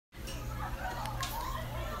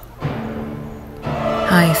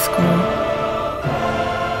high school.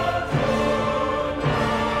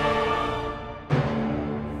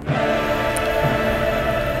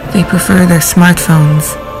 They prefer their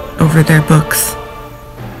smartphones over their books.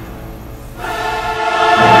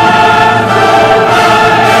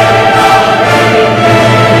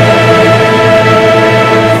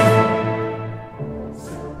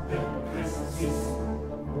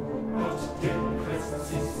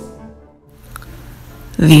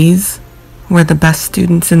 These were the best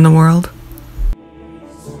students in the world.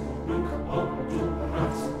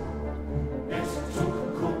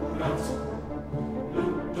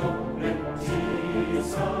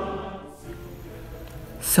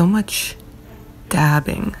 So much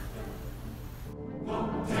dabbing.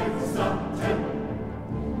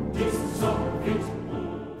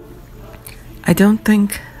 I don't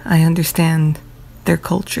think I understand their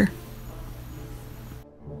culture.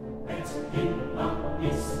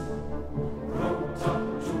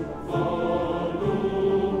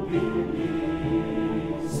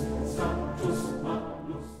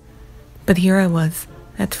 But here I was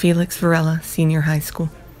at Felix Varela Senior High School,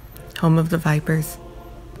 home of the Vipers,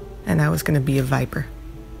 and I was going to be a Viper.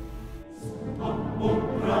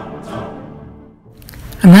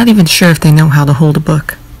 I'm not even sure if they know how to hold a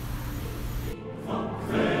book.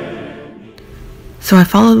 So I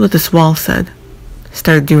followed what this wall said,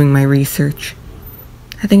 started doing my research.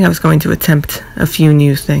 I think I was going to attempt a few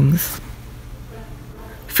new things.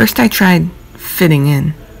 First I tried fitting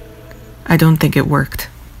in. I don't think it worked.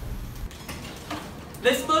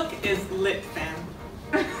 This book is lit, fam.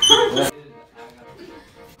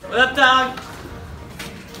 What up, dog?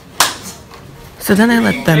 So then I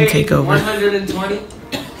let them take over. 120.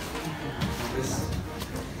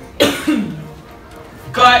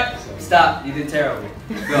 Cut! Stop, you did terrible.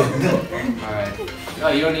 Go. Alright. Oh,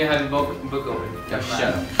 you don't even have your book open. Just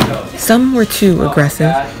shut up. Go. Some were too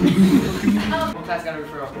aggressive. One class got a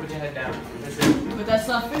referral. Put your head down. That's it. But that's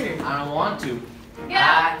not fair. I don't want to.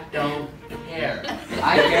 Yeah. I don't care.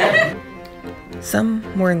 I care. Some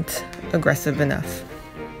weren't aggressive enough.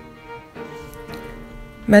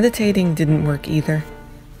 Meditating didn't work either.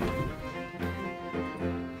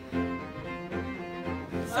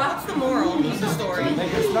 So what's the moral of the story?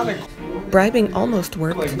 Bribing almost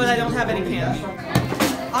worked. But I don't have any candy.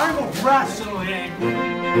 I'm wrestling.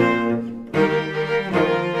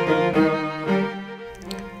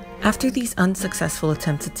 After these unsuccessful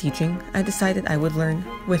attempts at teaching, I decided I would learn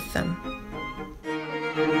with them.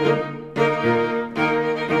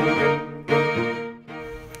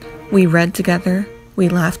 We read together, we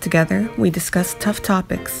laughed together, we discussed tough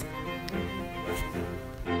topics.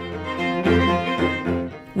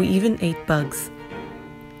 We even ate bugs.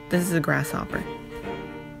 This is a grasshopper.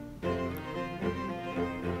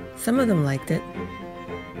 Some of them liked it.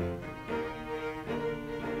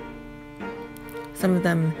 Some of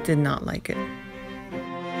them did not like it.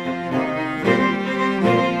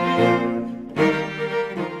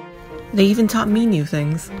 They even taught me new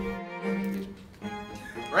things.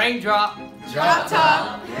 Raindrop. Drop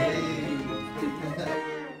top.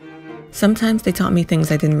 Sometimes they taught me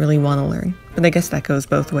things I didn't really want to learn, but I guess that goes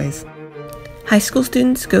both ways. High school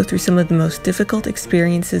students go through some of the most difficult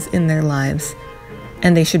experiences in their lives,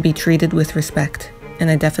 and they should be treated with respect, and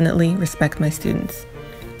I definitely respect my students.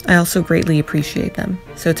 I also greatly appreciate them,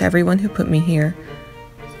 so to everyone who put me here,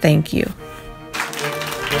 thank you.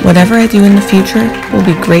 Whatever I do in the future will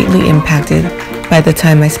be greatly impacted by the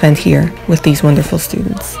time I spend here with these wonderful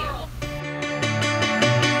students.